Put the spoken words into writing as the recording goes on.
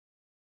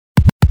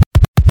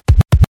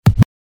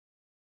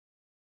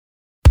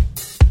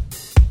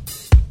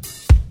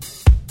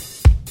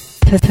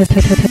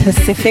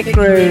Pacific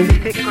Groove.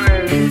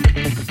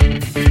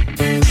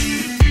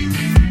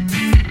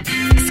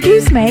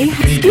 Excuse me,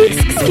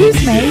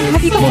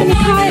 have you got any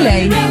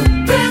Kylie?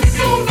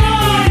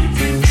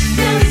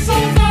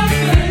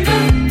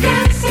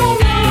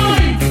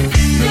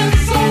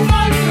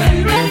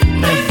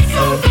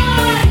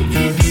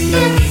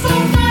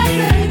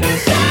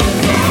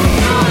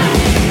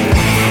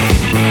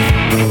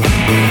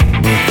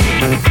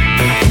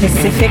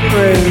 Pacific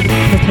Groove.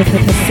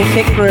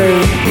 Pacific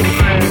Groove.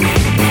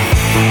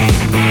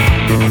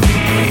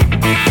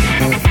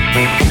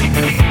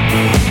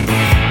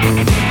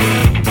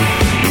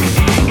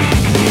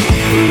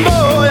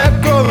 Voy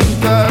a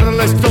contar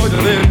la historia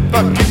de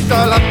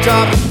Paquita, la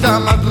chavita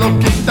más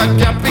loquita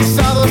que ha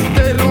pisado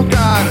este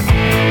lugar.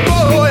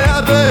 Voy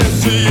a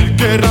decir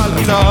que era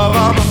la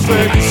chava más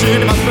feliz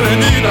y más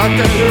prendida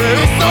que yo he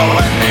visto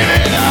en mi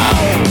vida.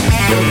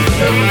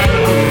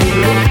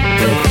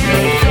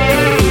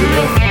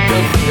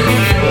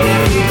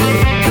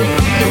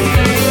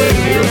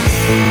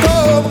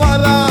 Como a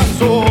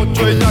las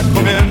 8 ella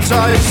comienza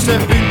y se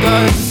pinta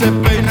y se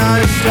peina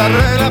y se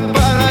arregla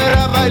para ir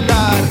a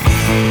bailar.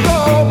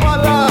 Como a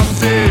las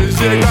 6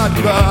 llega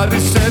al bar y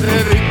se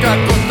dedica a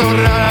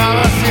cotorrear, a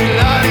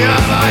vacilar y a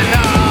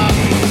bailar.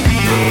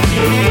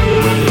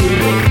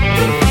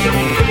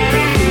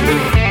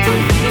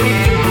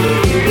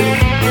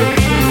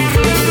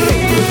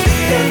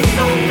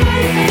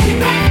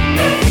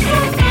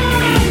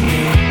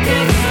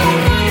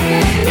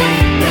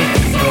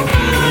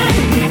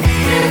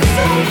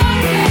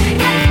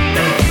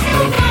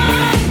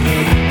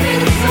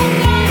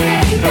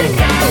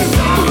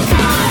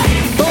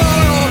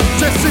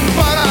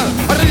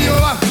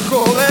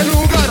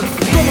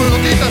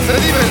 Se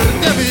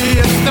divertía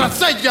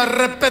mientras ella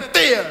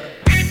repetía.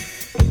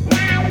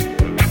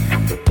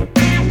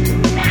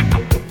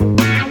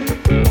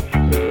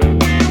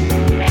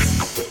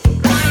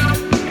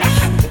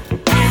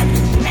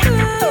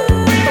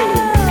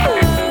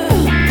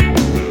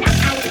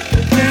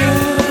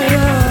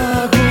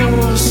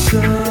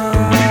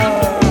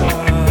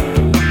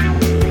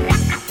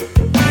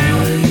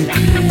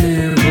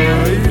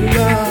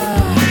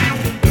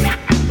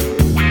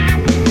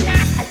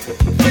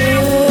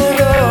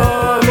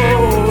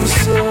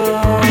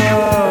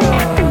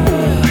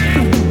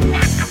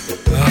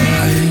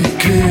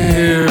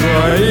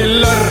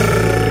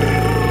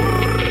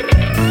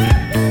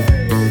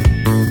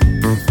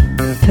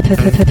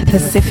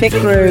 Pacific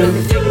Groove.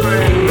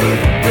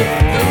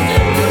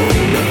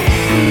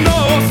 No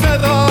se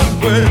da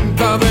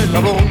cuenta de la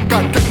bronca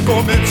que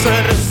comienza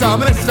en esa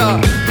mesa,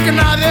 que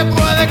nadie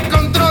puede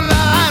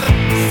controlar.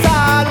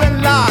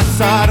 Salen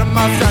las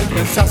armas y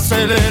alguien se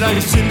acelera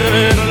y sin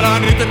deberla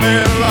ni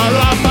temerla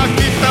la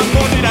Paquita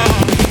morirá.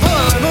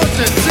 Toda la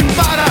noche sin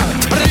parar,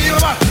 arriba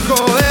abajo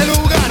del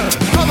lugar,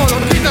 como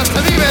loquita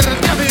se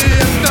divertía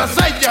mientras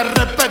ella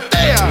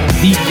repetía.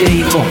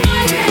 DJ Mo.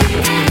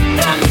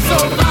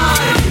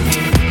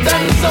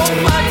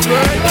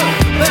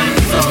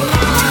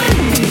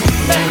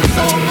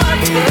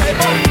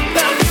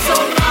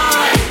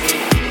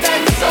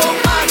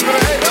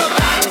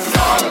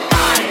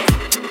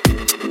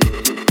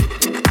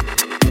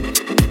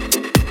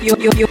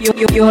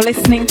 You're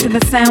listening to the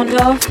sound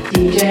of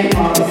DJ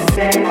Moss.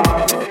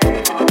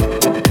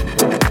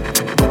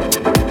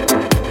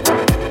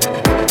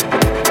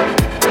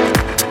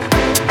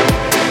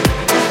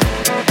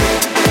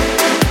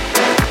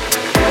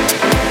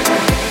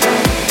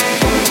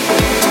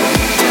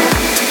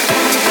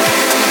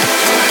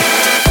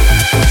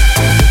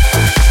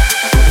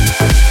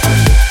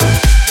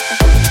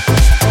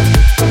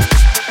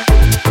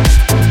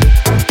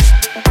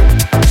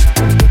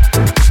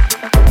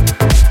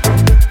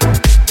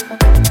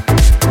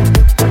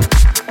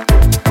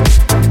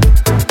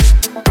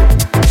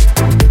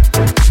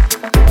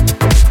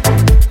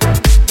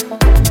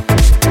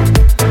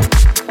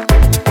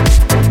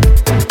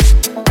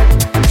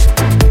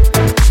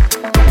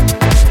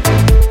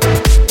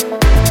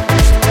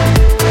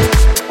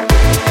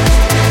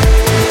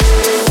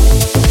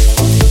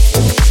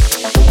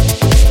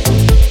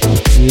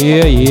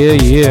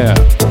 Yeah.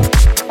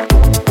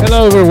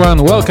 Hello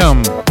everyone,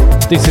 welcome.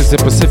 This is the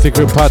Pacific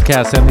Groove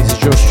Podcast and this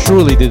is yours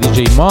truly, the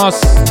DJ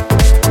Moss.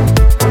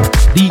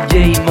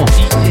 DJ Moss.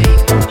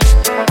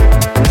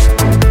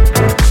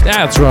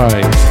 That's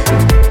right.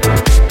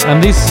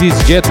 And this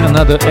is yet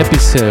another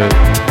episode.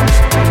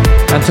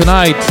 And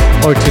tonight,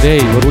 or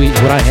today,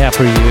 what I have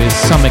for you is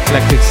some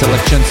eclectic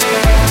selections.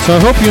 So I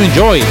hope you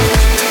enjoy.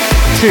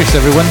 Cheers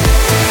everyone.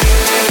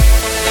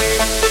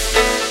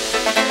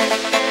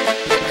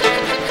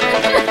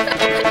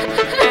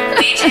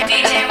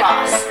 DJ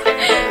Moss.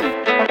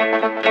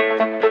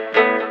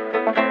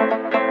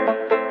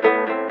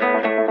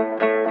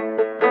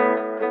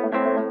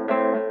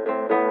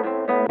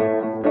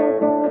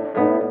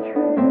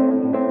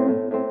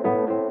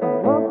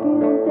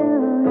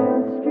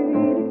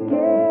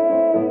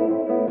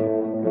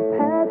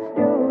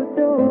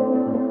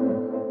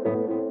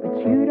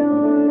 You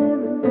don't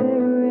live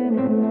there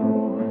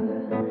anymore.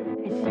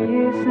 It's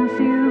years since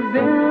you've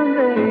been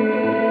there.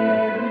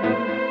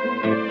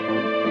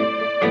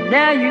 And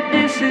now you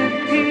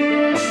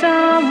disappear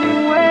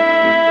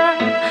somewhere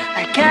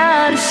like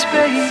out of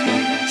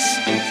space.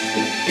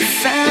 You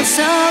found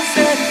some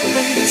better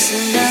place,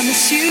 and I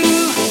miss you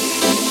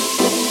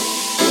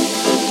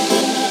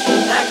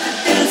like the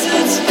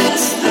deserts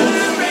miss the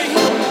rain.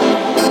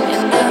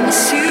 And I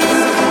miss you.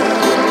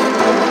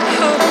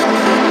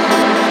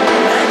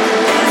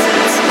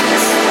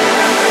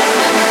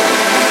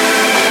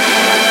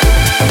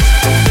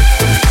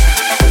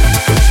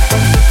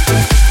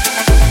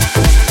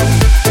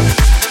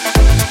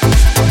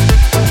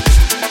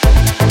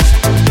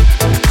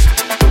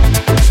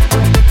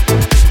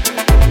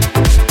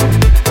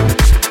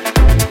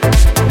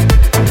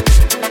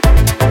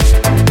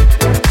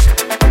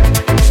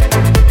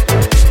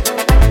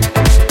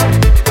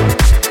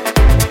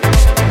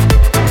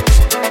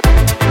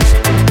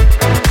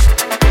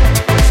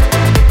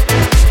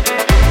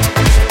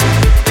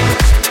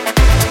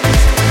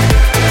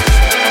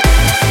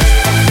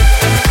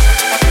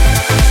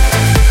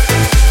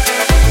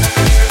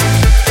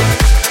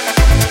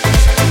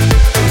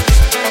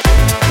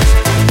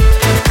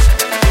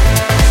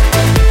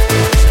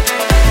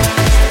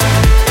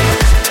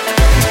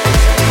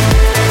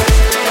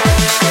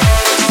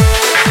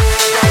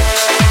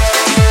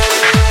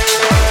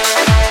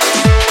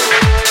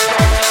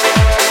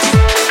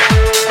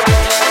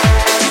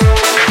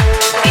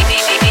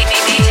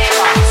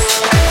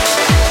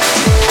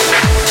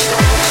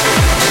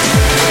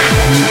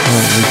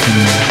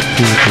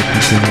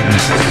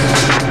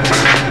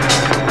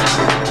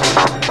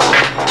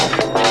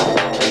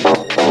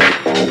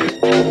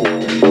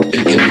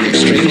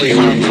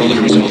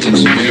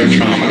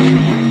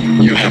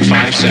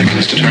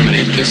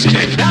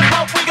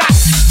 Stop.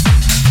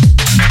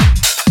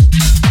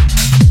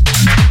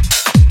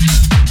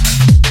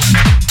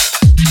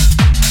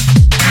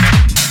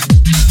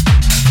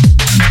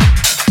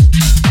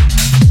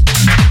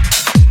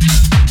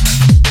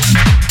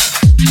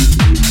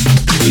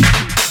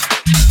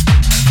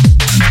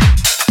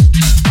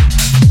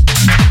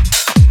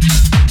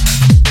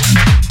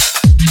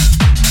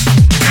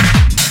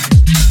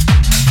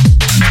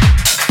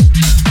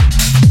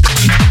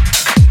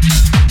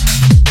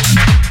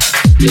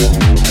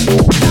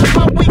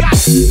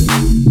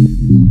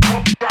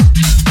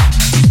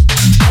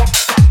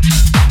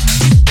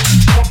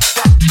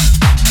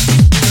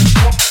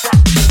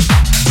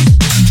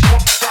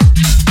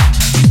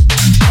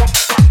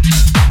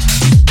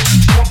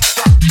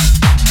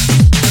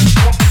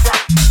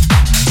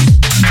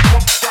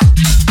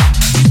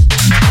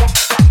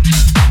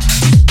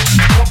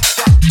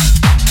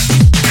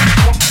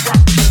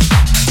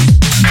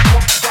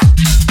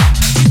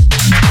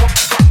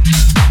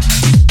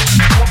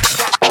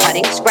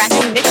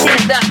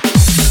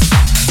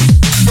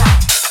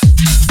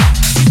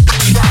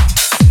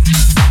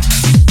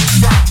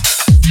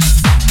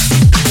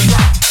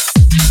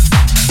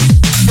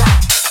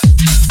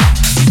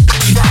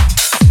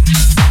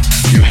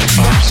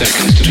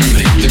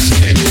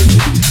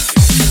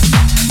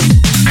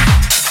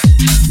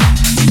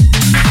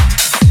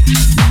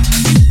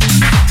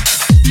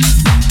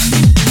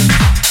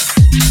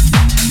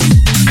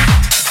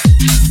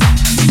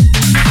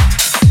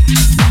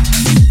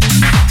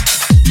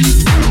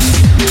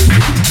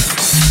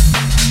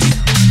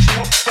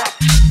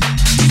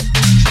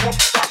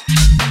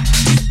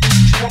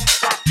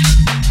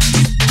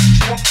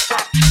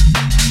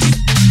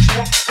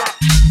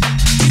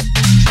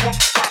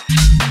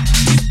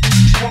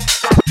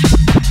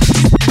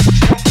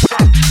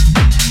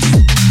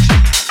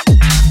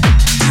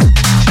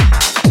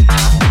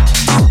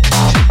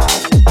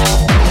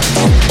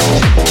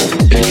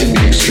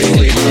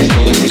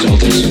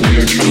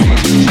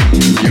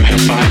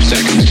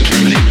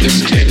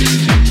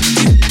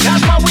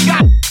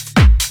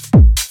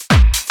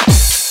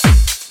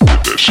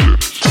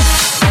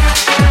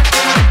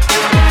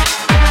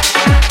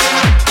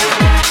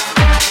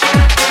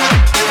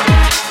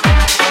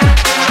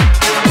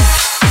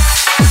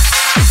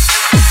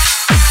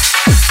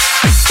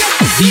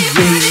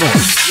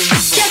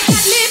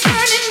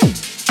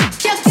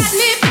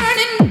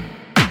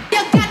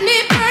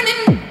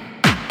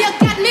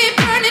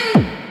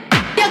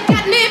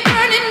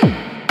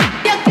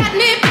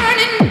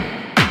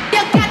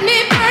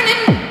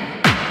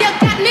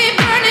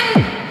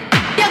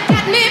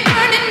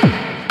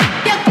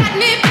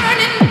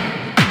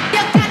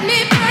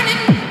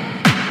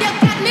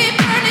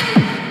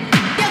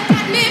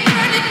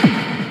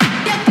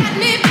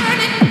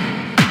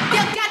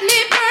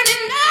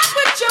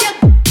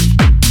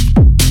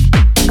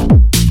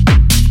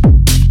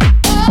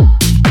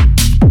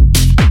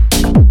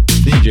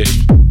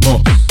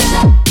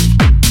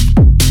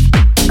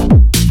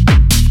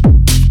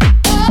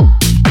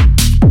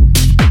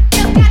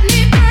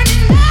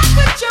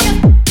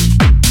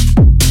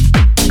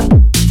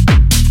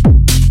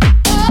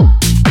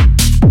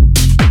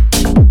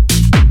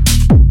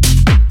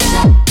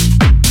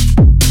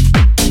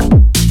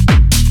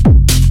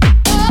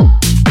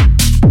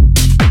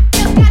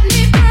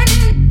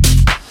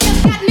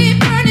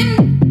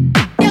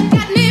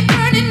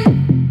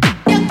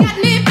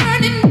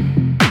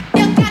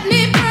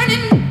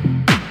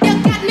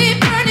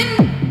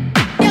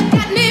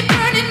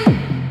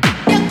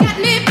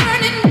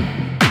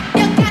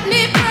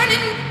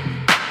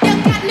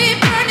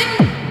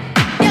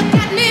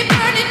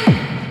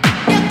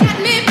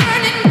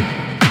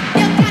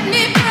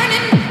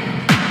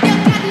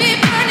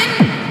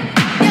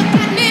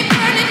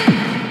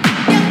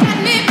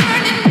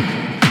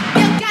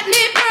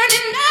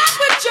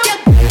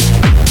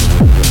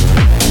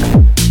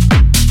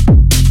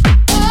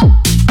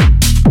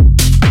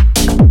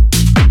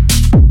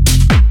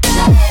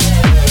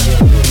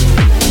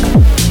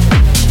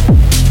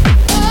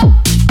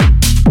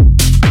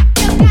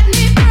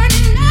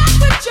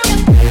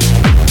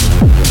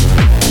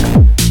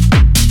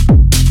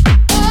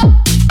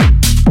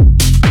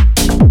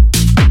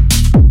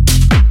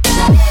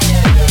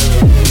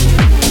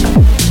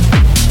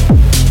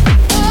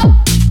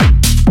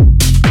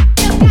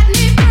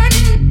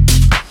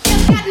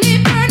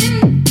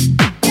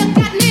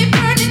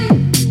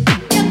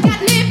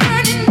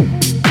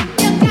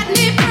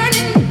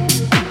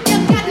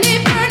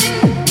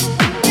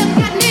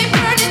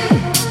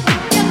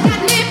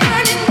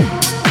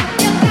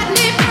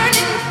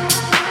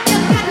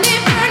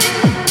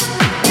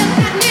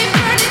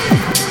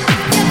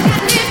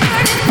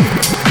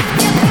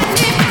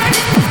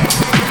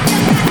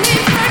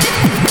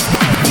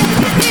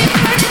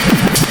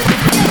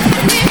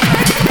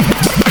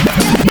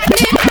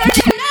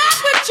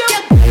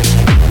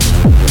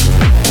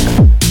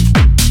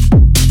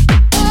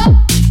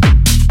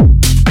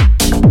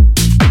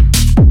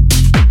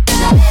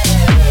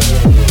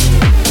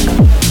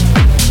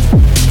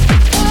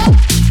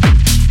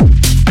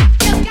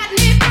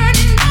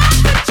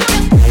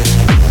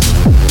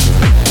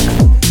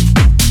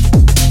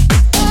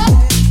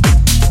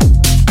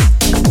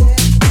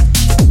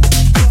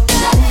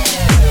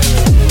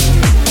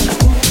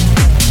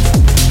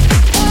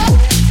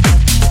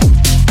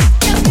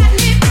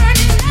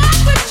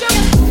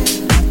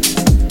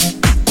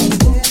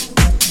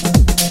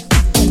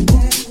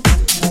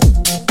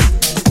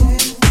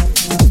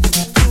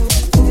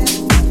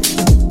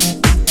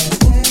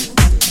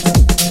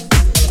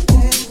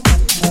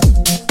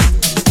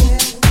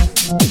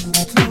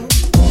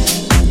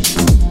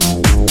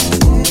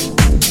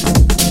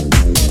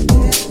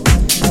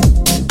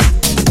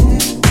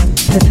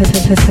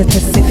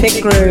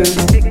 Pacific Groove.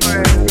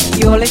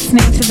 You're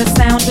listening to the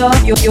sound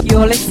of.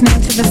 You're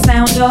listening to the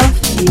sound of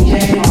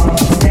DJ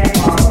Moss.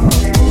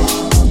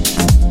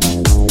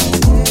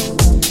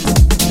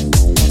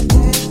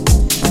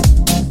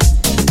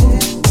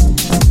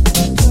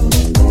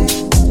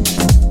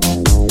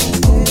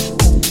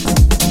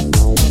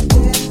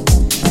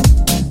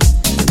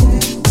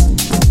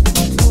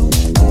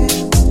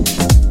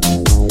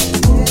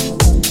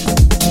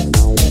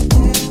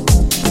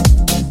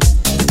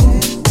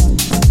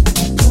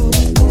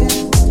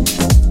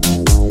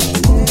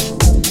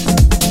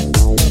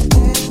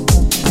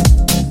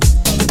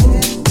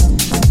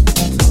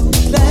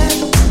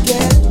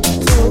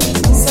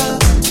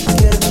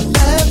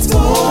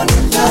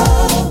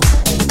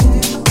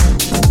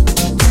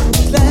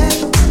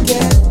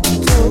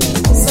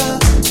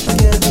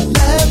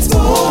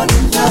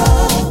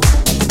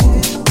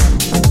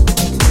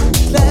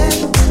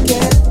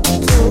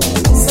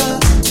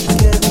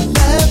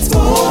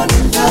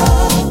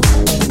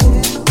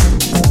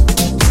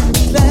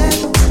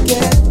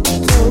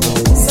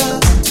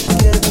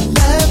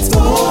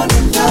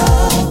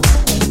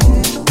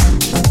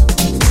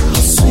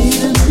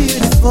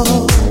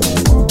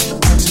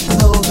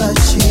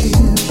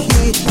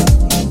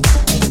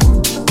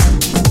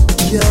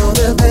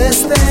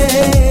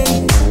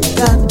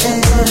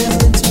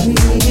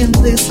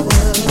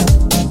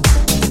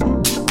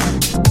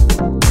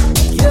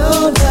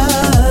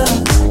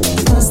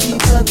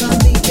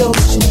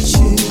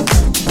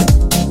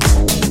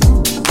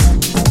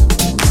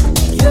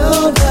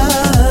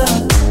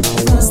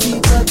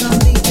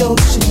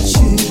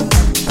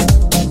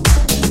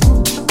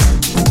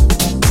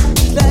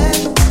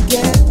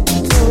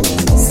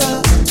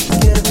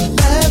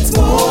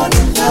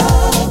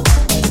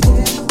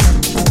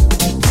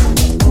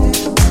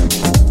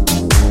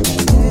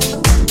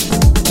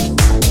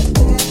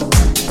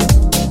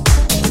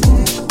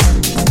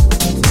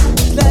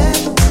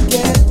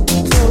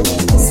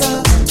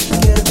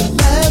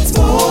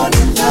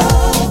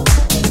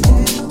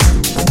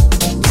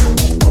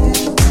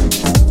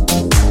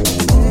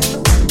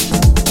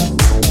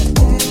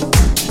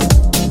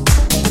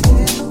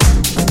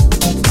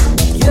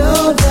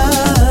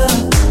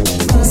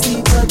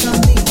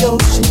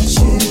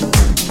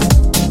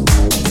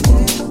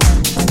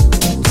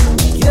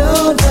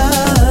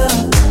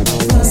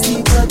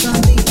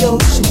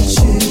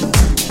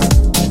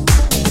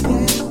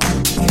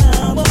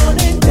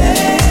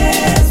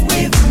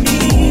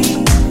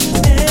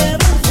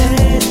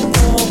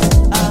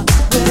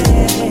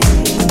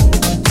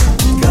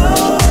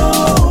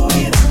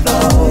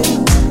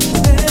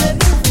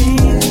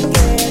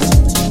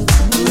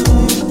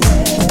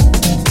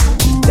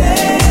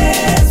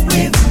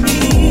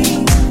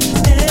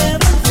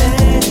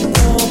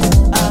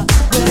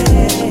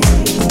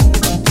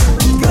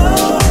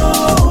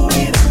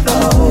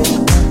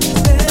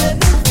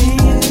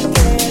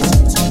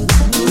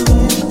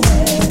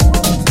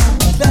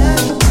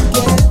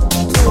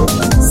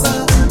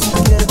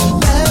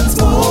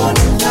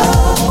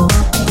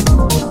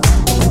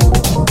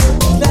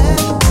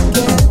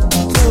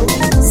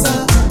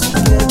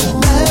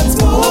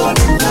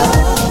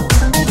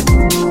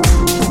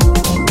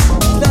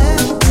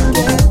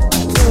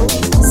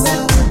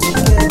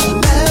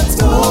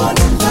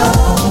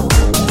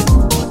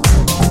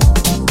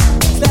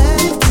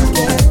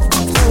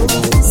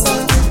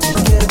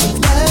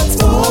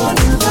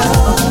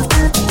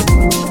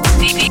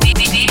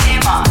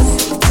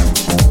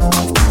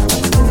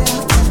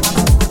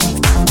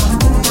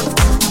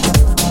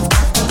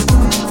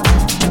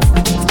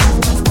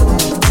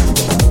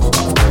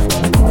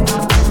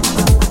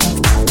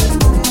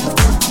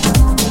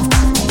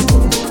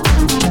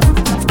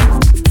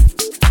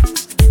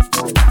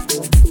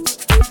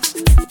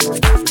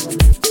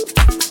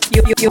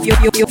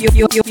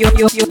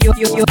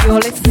 You're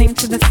listening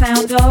to the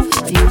sound of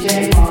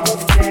DJ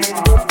Moss.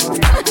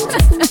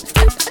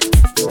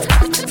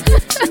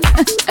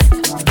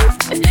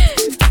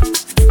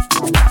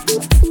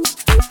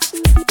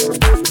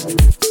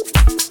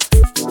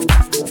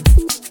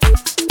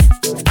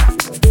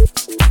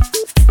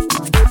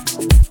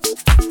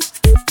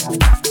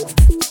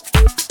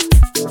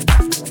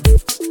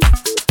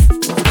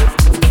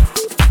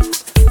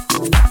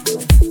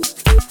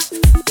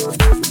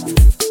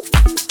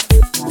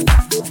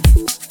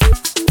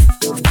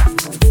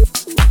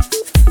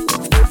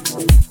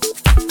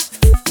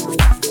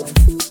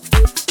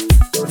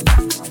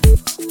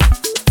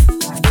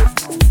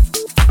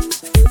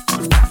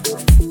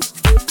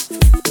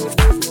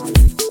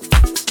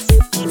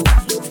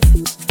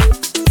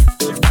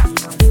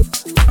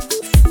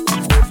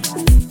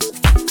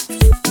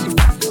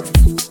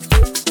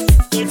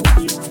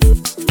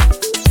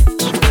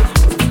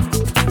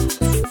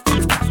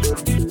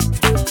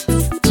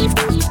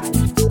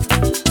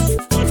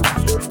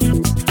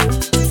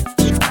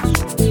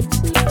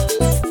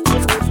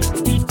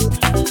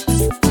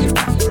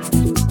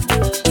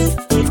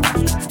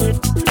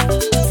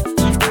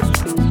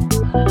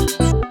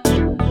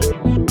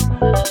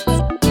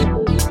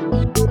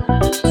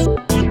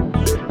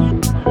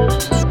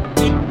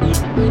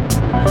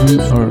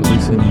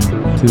 listening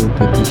to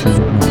the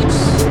Digital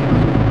Mix.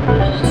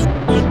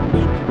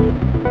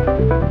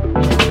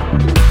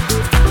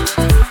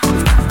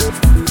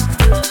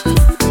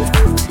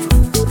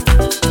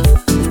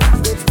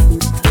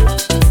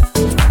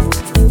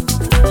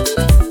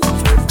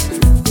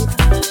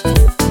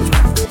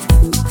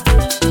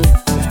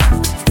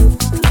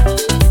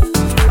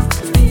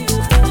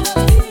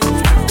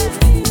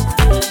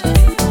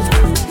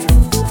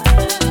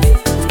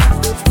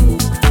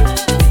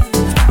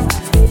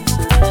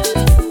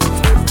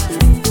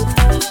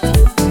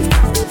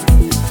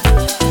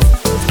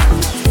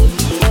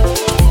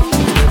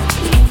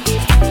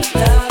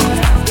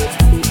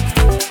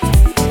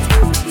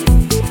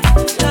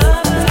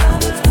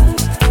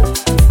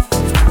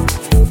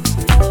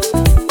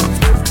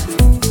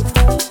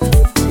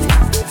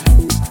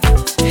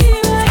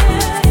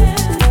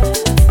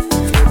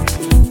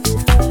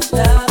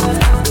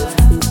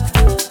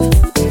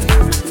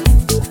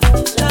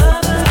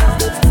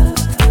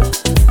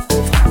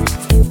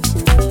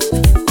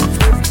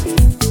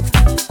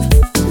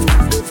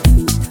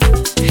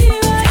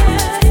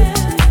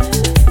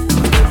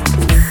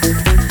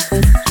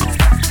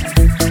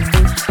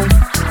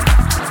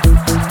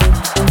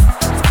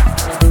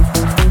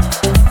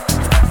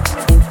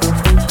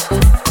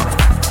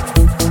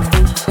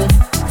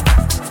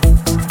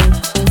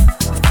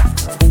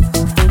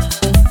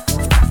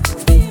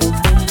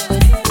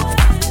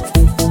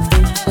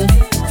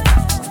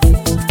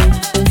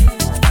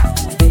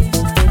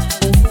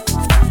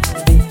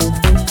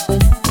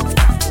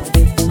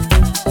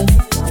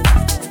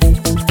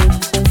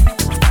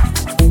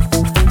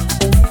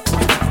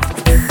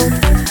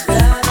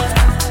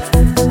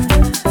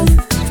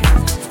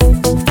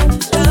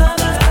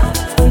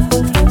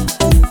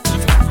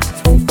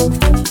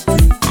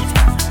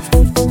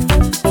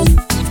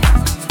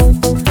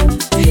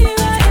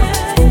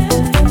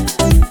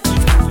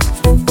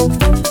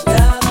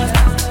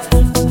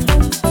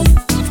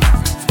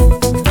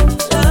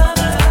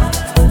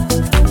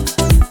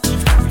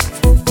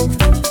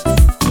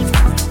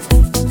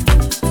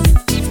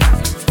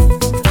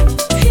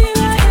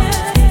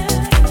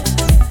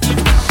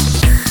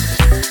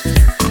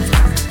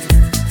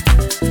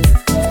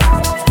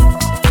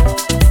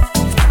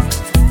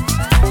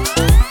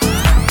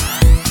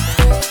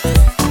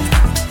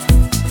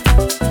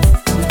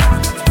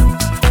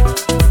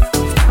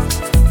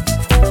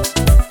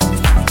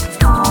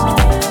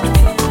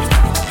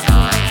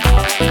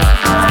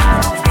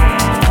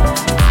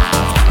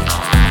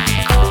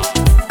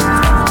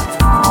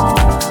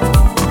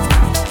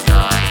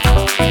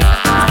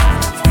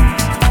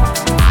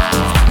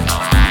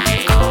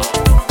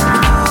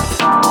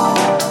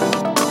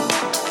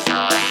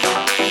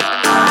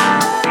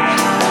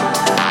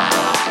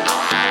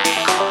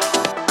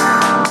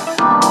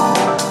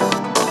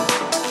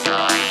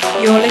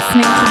 You're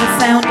listening to the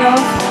sound of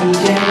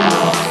DJ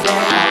Ross.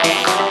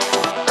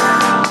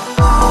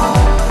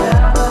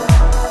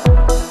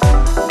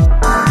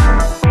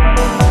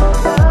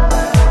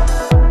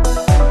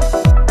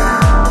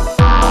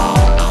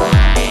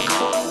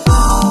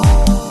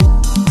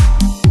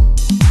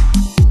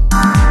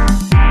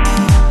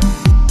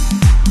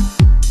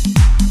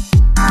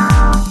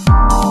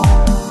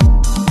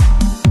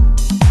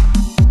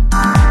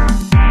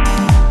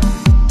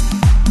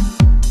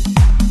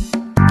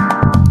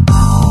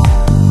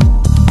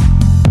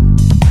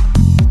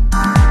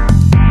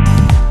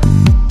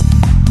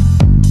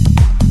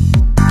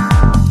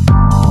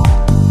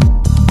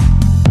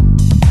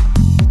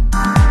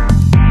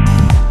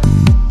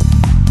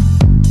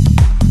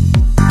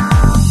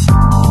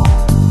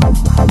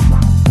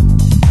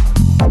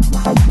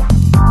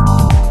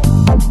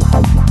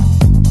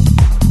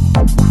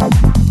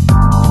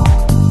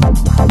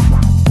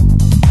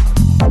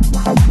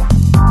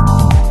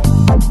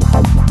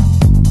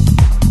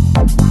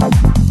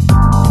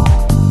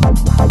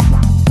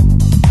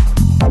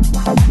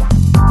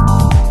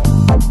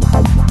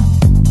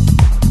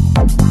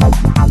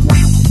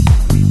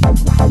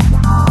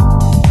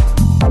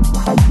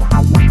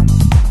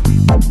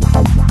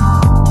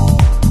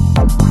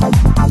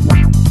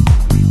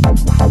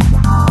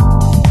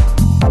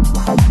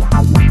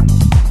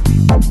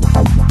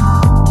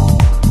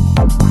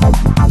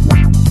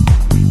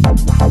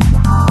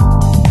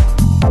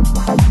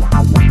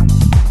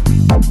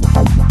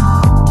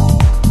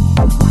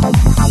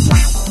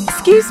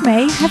 Excuse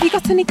me, have you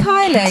got any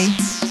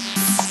Kylie?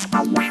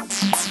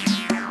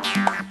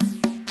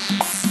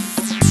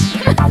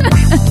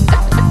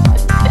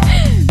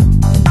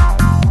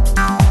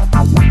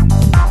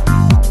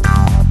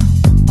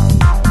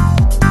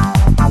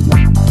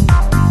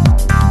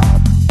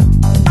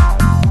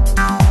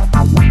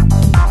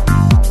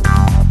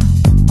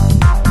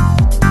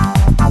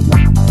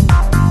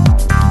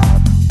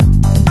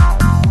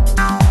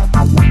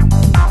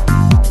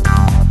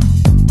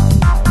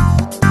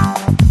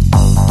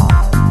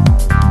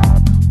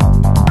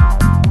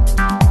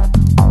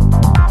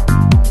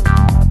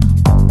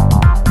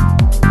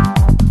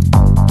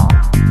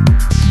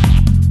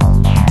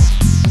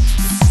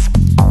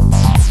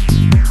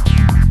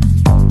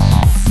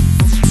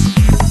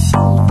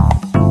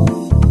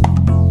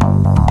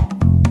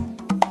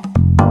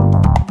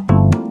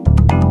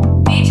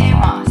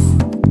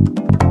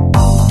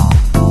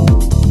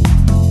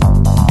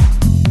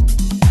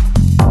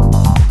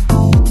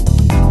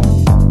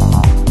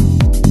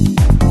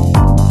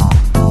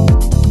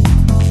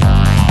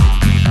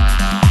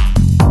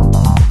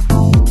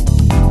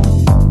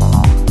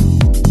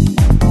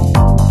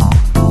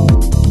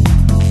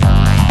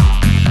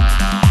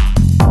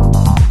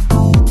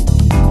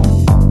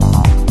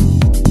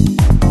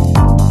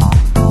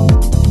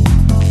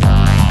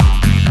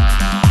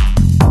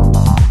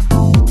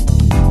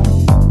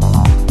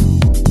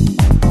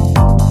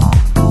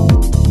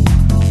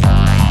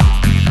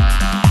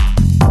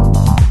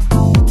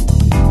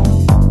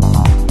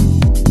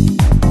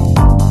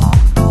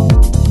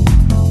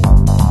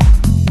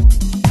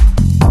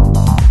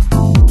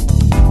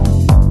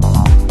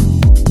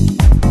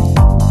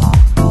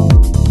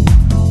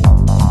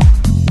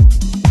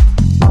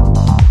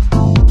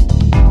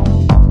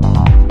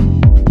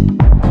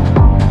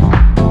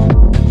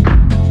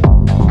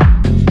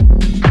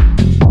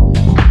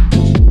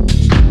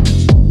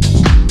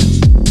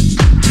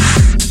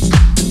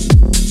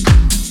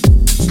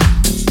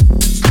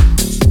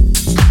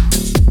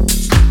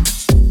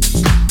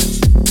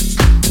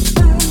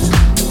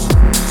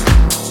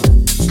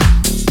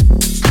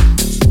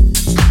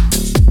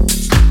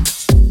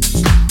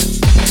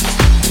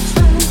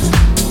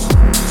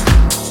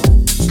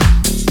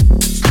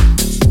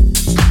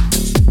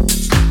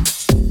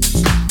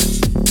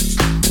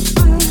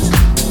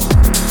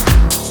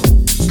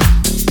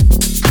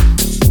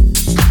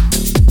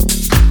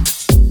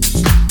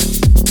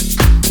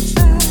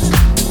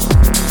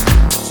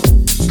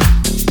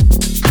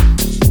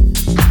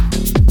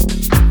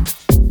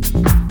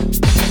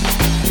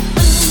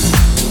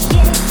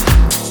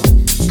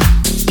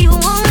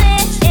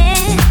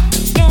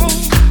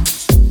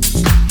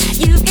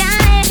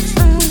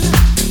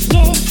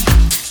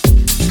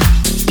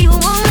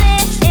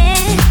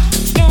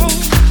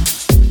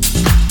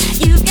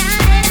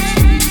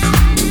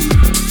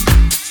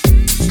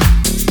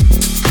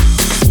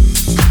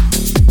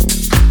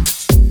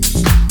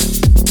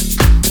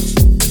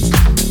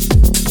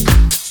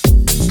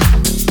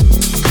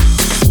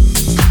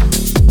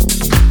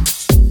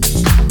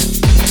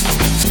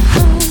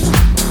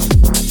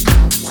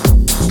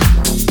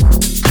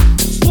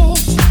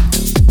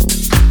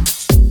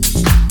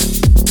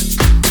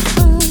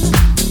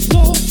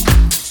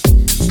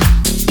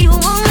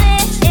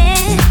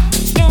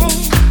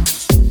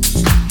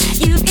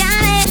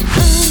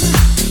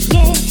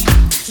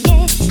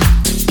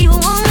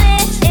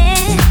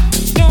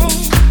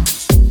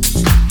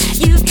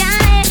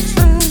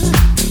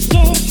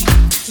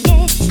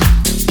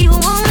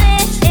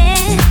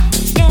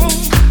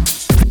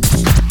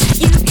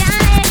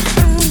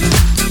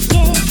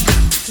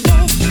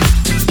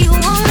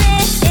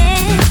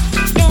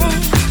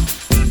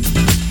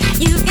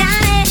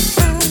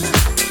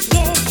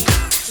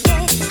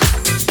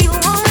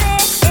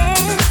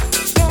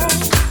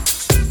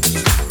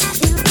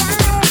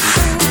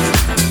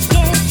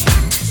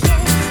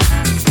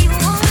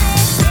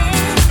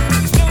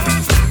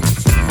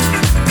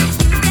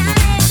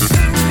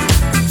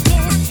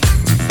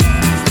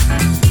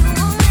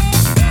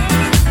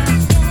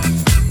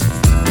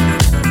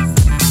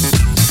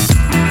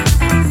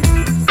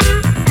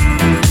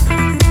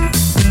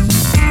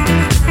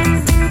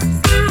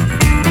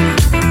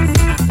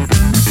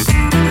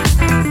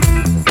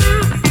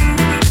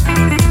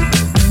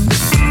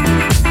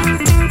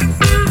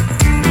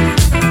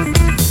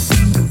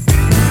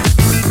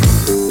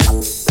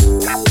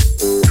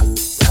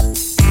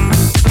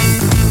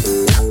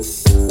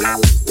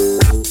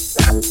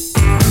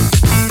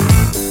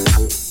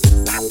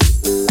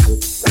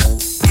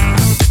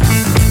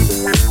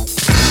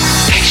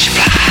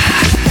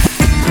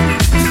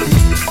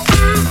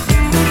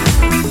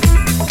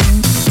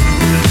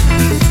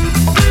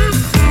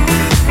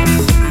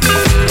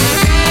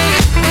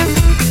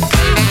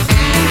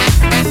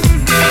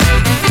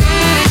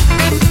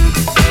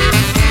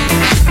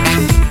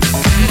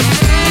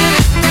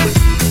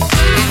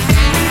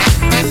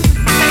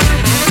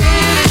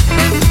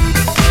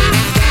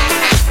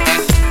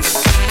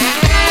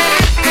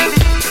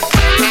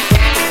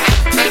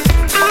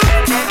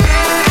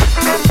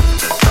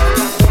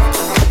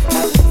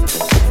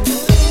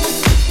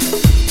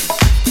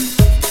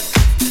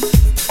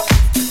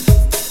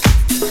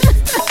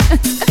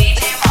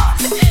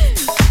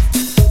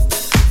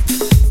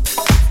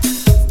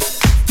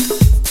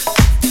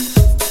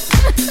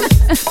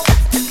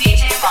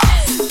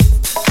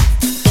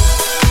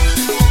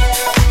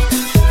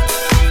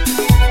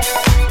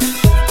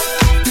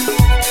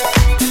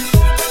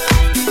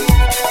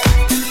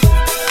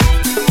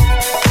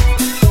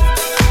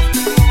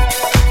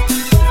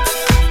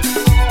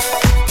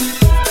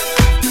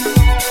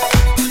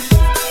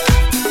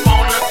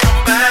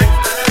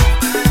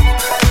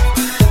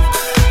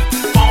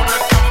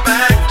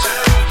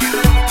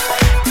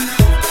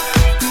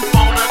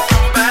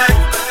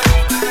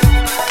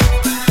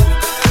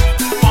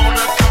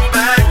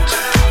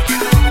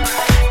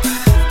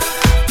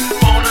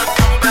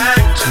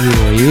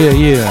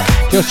 Yeah.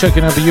 Just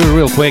checking up you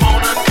real quick.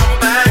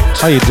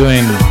 How you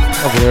doing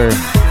over there?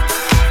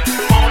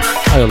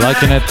 Are you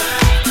liking it?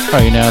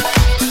 Are you not?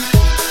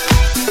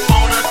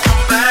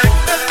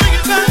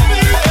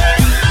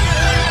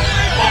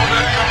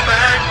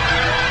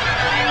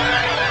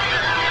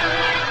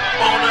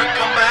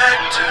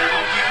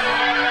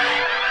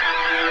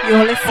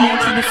 You're listening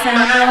to the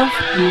sound of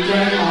DJ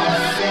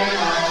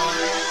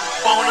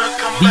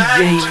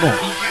Mo.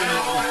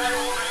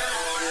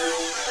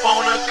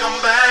 Wanna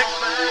come back.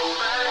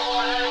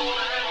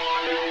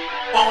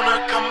 Wanna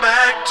come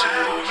back to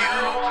you.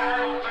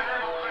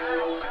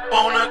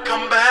 Wanna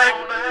come back.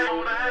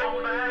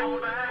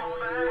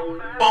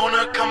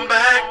 Wanna come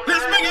back.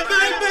 Let's make it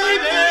big,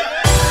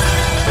 baby.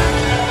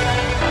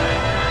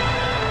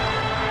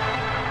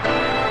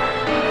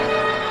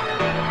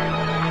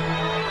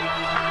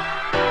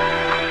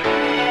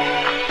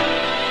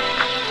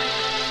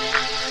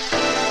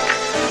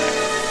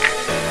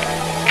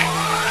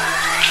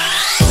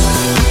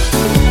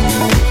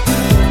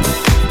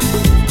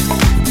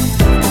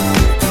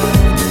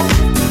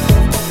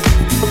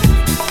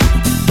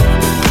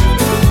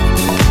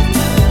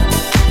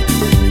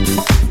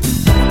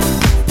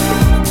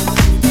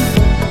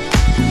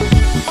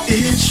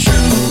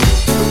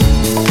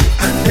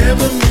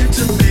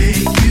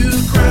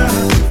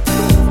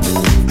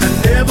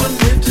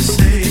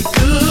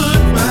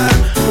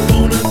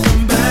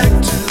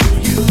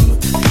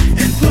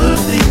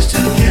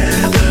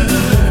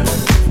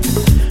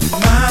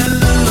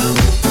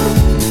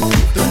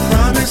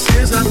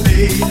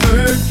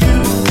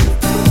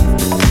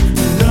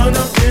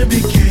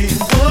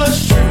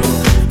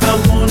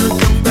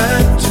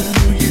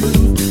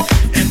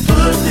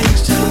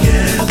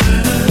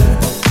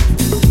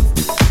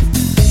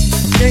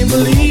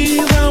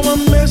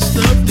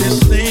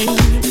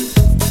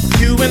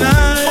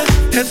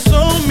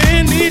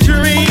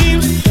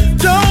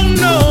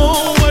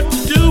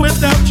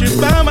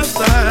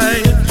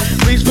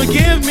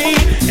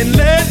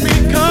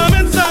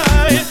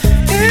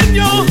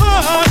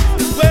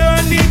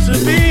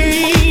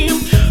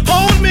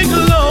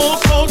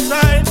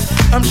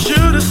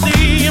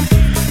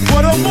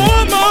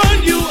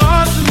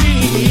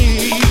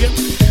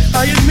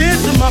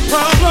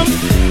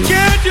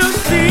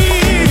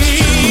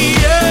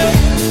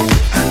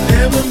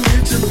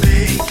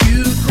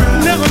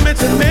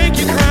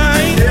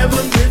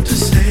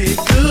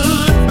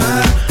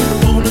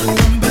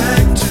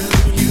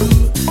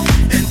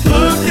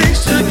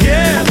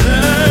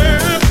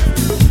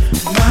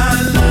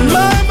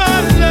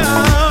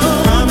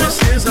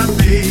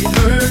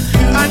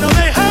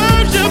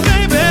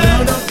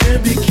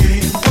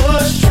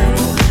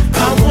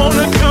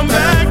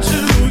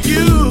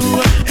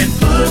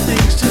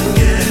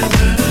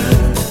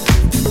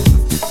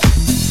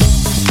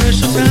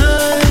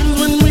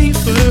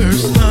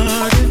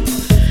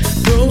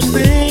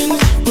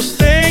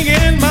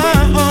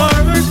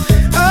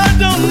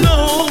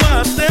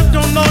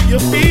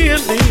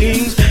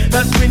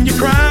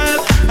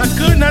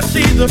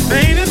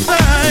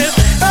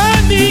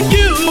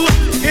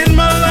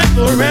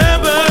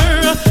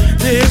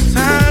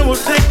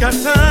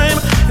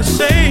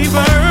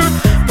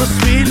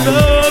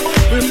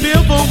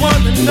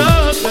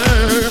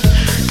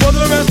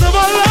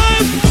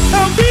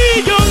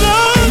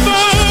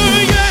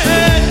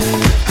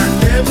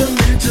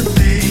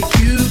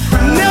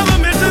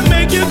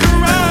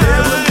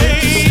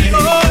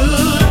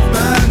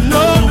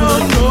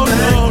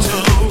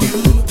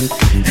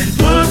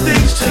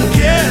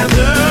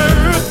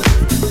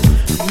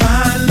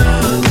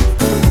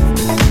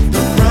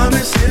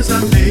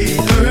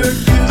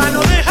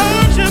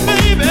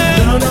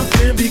 None of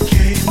them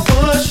became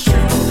what's true.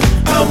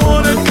 I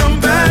wanna come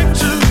back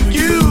to you.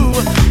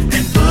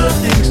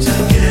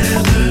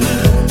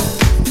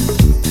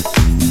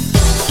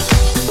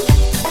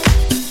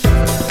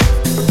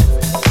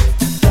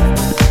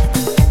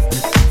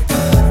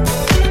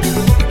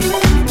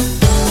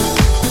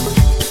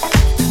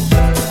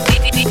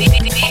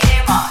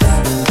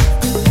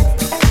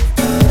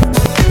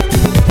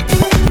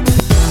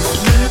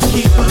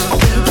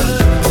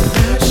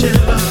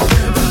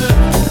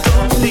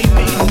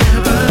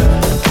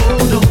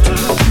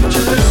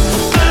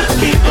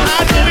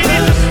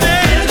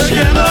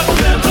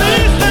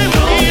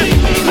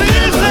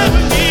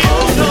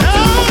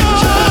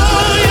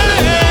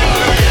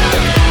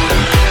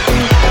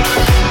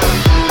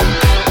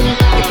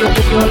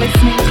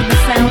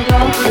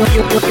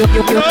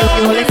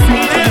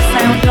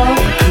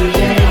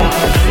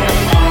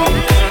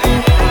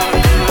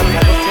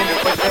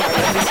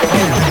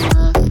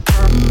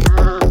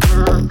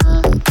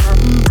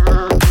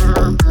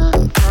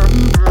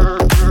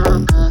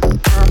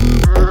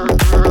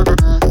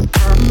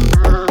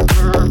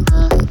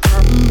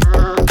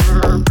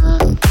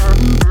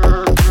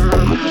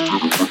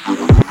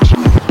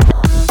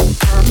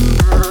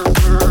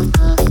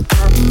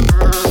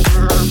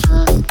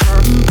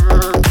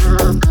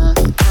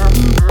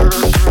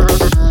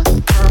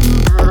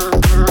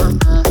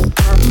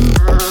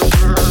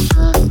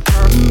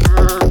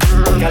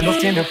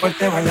 tiene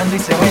fuerte bailando y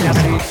se baila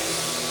así.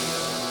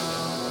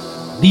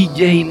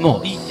 DJ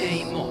Moss.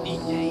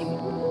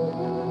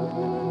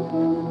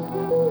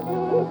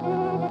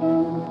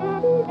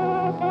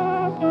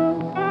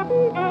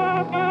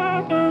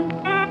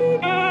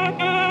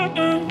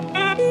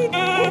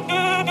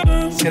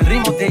 Si el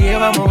ritmo te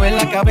lleva a mover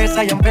la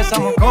cabeza, ya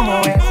empezamos como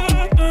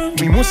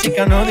es. Mi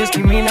música no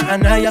discrimina a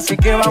nadie, así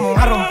que vamos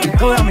a romper.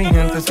 Toda mi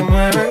gente se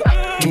mueve,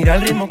 mira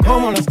el ritmo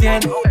como los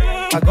tiene.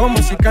 Hago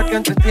música que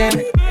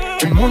entretiene.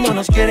 El mundo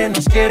nos quiere,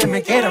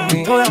 me quiere a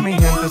mí. Toda mi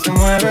gente se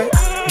mueve,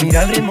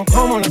 mira el ritmo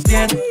como los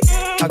tiene.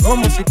 Hago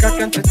música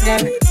que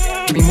entretiene.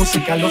 Mi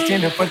música los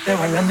tiene fuerte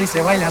bailando y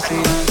se baila así.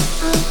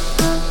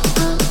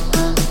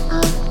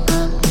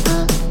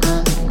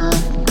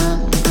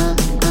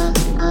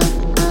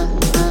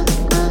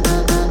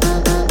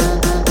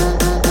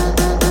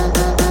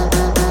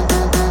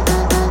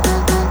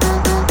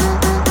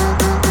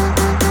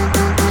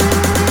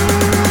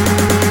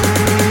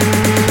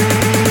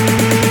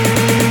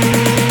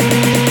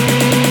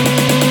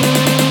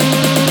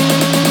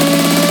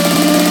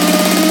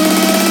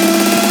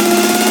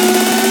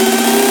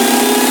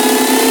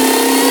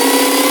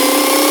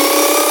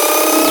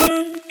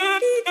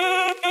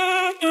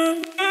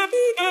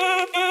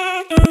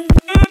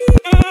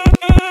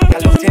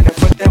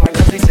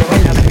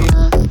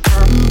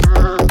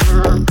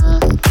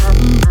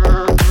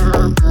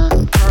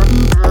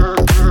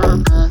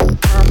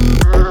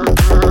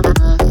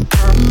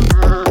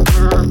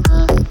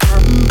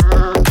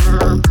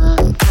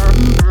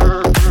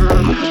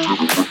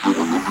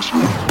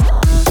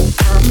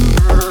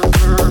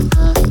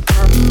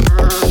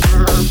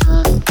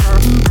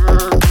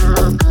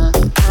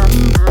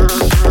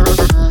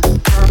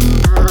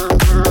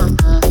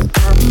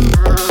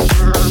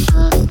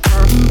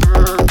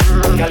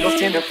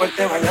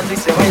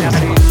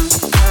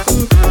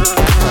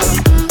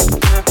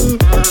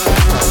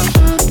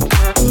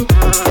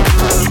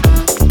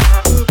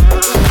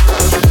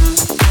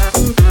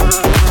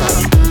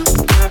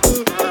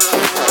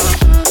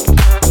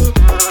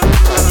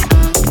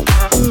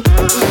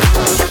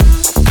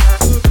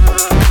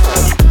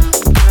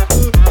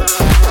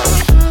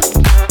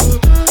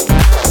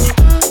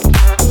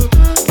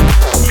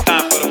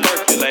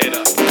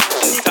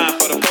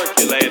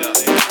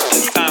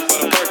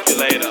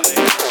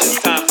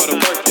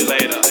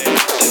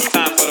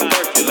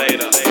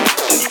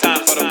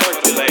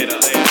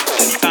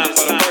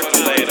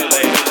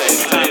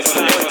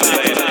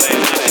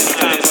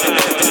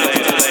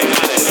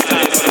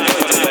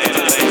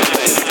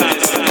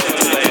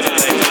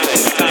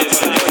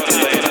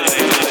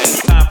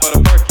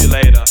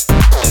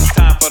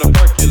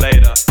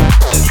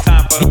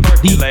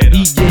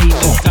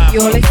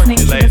 You're listening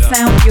to the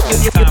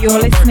sound. You're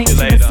listening to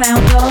the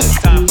sound of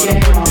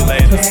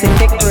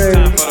Pacific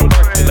Groove.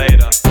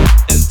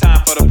 It's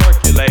time for the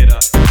percolator.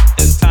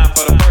 It's time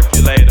for the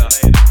percolator.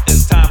 It's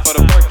time for the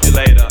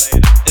percolator.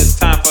 It's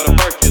time for the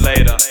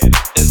percolator.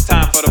 It's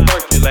time for the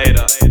percolator.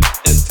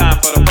 It's time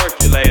for the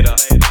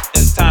percolator.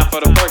 It's time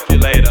for the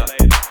percolator.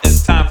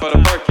 It's time for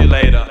the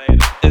percolator.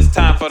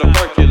 It's time for the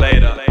percolator.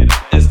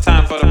 It's time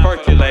for the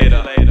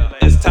percolator.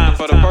 It's time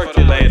for the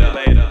percolator.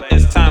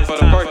 It's time for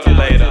the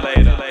percolator.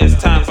 It's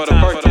time for the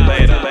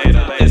percolator.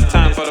 It's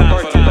time for the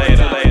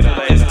percolator.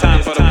 It's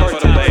time for the percolator.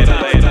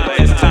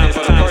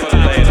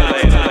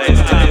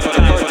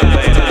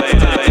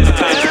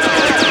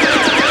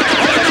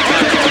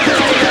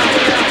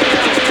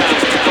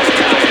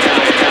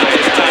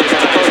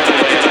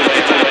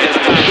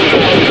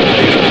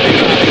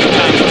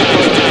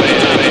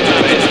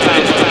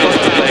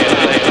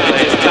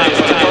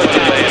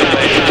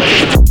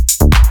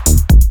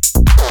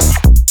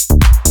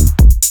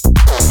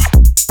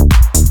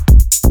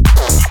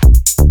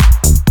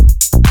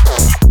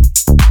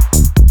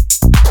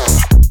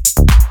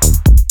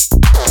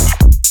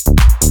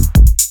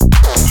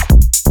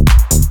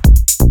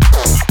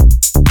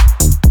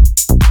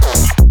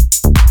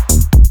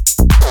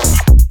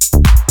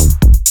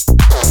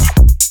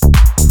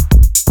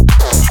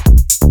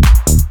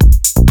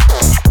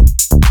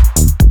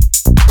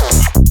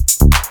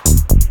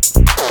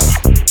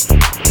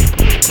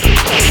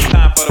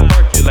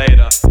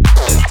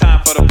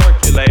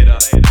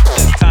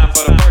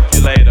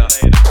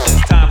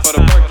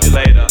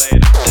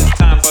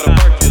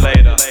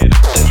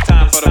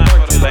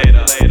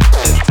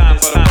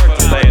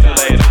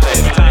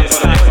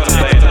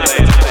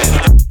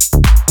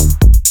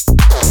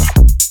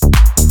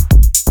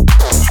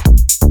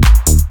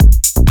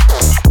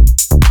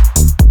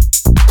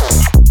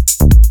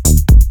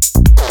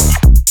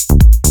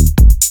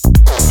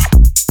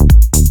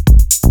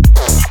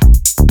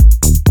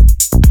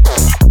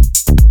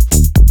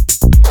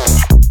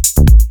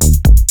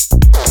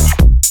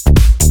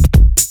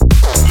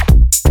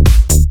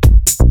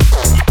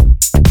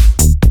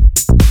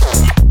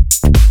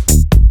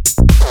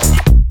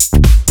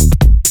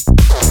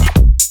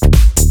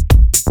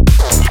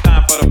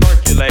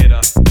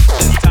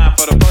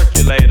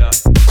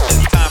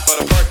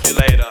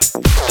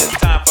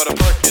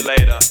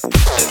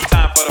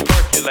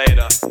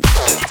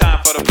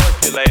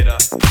 percolator.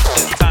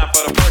 It's time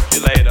for the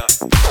percolator.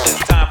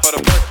 It's time for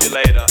the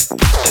percolator.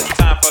 It's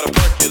time for the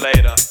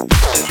percolator.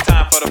 It's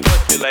time for the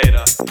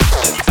percolator.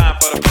 It's time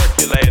for the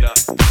percolator.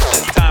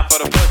 It's time for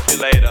the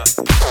percolator.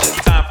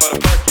 It's time for the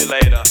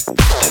percolator.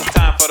 It's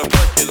time for the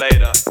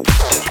percolator.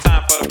 It's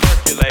time for the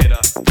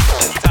percolator.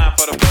 It's time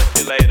for the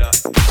percolator.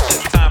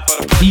 It's time for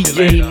the percolator.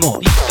 DJ Mo.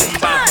 It's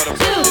time for the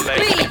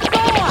percolator. DJ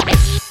Mo.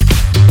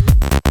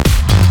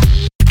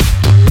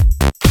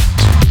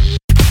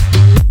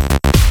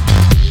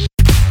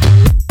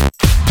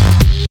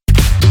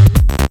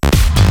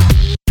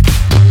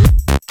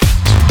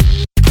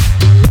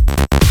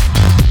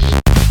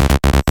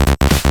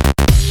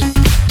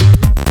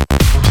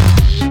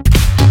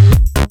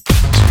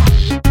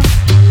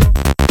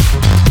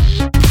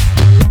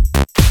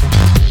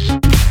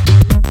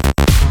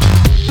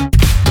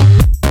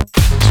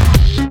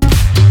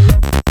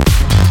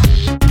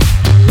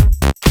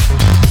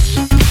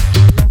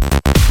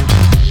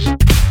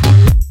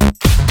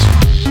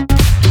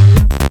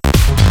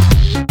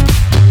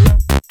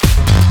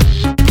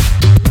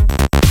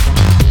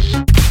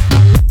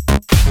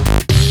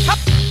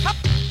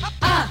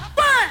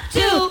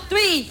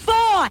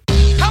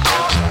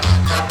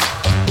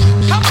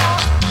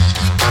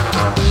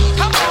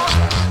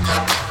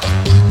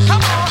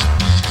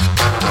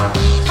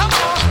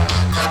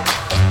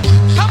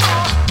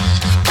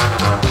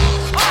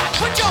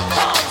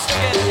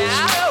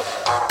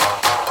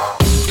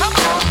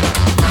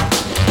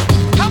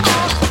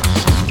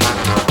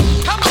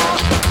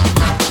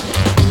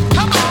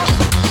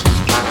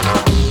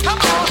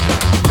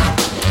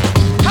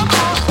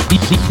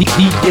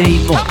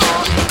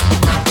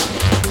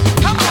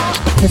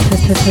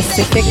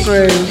 Pacific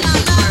Groove.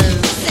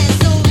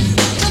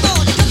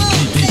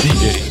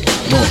 DJ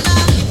Mo.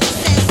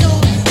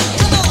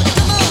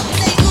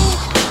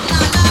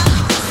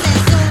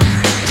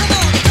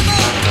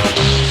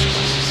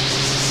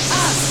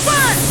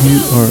 You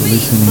are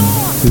listening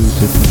to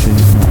the DJ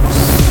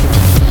Mox.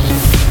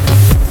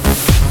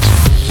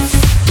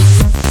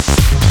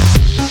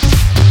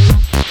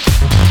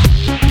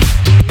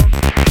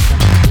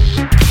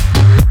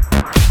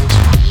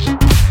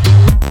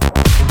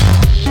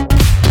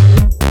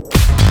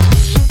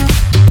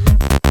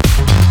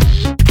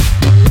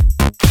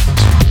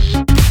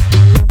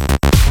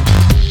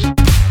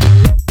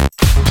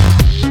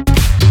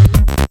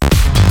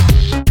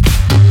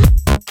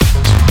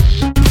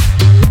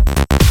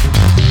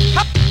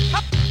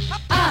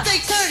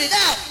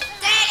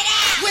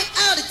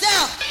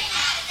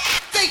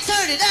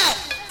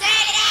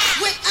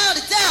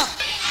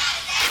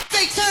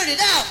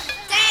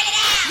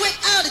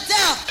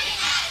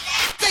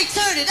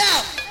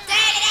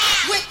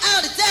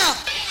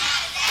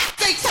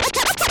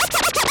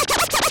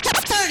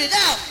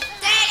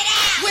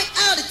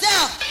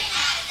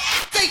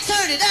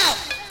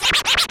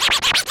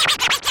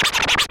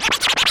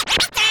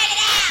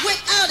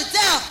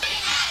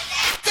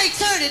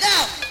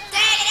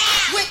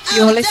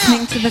 You're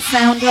listening to the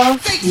sound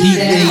of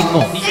DJ Mo.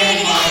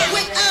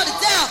 Without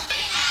a doubt,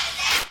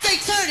 they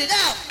turn it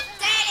out.